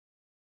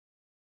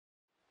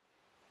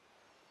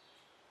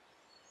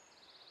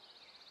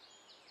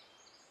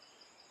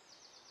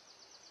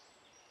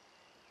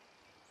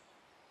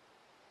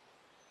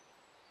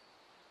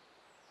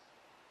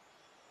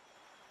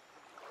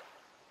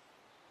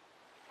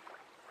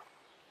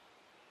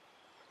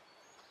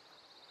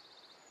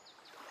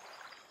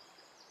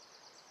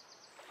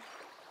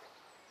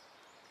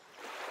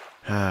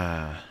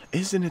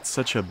Isn't it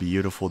such a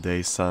beautiful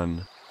day,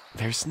 son?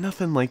 There's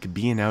nothing like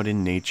being out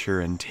in nature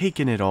and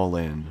taking it all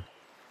in.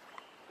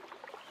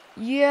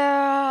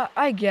 Yeah,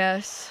 I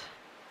guess.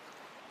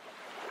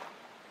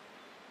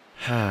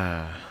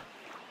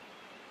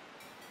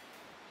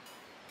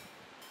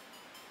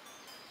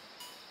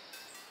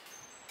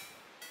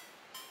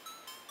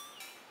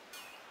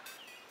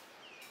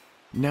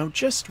 Now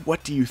just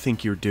what do you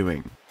think you're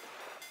doing?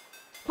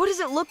 What does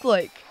it look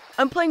like?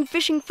 I'm playing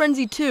Fishing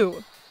Frenzy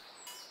 2.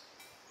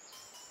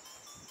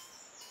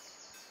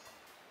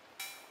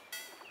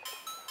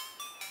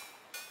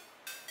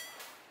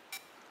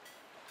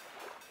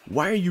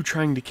 Why are you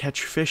trying to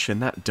catch fish in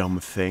that dumb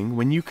thing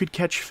when you could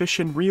catch fish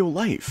in real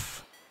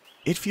life?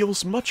 It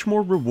feels much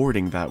more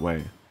rewarding that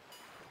way.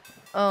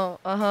 Oh,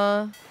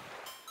 uh-huh.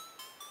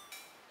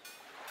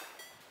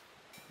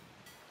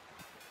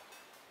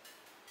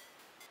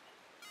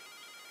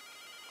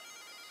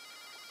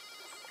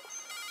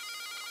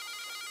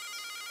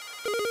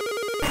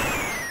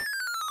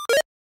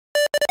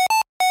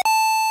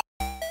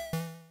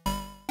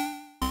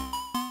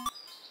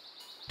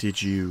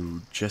 Did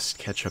you just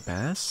catch a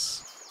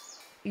bass?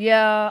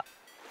 Yeah.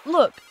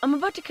 Look, I'm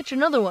about to catch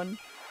another one.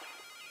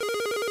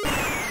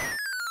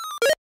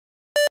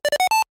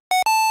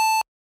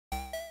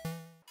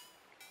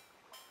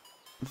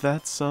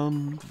 That's,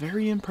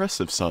 very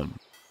impressive, son.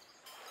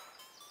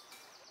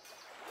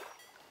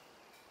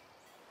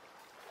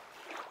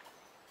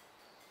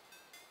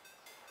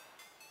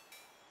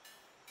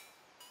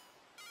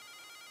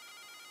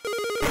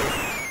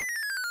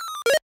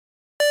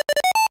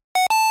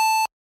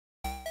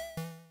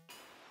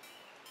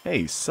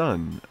 Hey,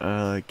 son,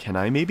 can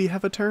I maybe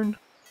have a turn?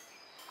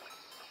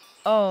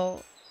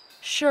 Oh,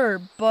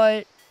 sure,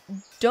 but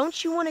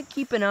don't you want to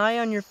keep an eye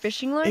on your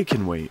fishing line? It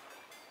can wait.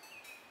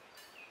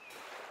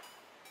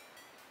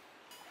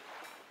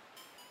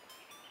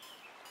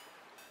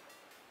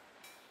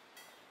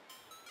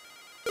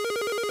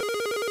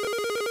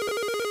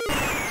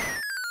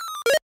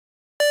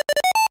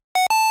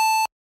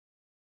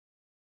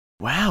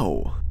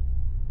 Wow!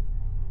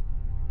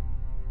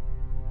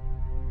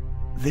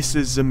 This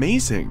is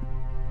amazing!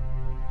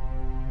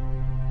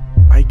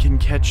 I can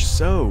catch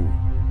so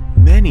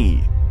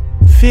many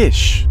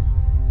fish!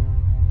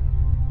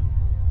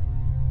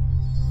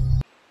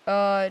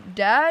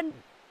 Dad?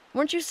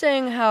 Weren't you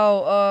saying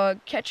how,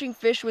 catching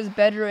fish was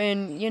better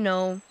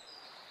in,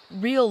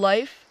 real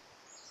life?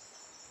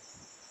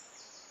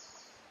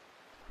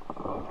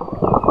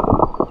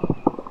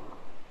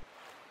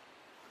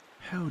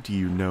 How do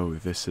you know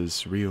this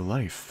is real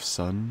life,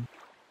 son?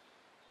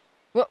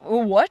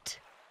 What?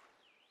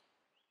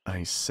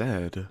 I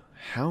said,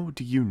 how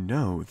do you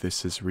know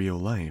this is real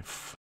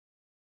life?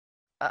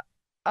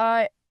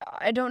 I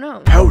don't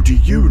know. How do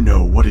you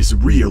know what is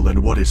real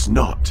and what is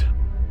not?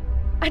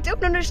 I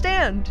don't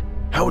understand.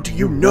 How do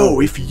you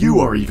know if you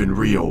are even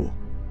real?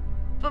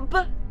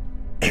 But...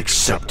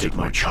 Accept it,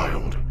 my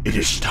child. It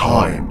is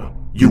time.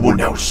 You will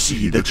now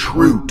see the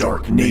true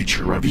dark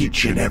nature of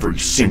each and every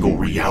single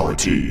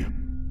reality.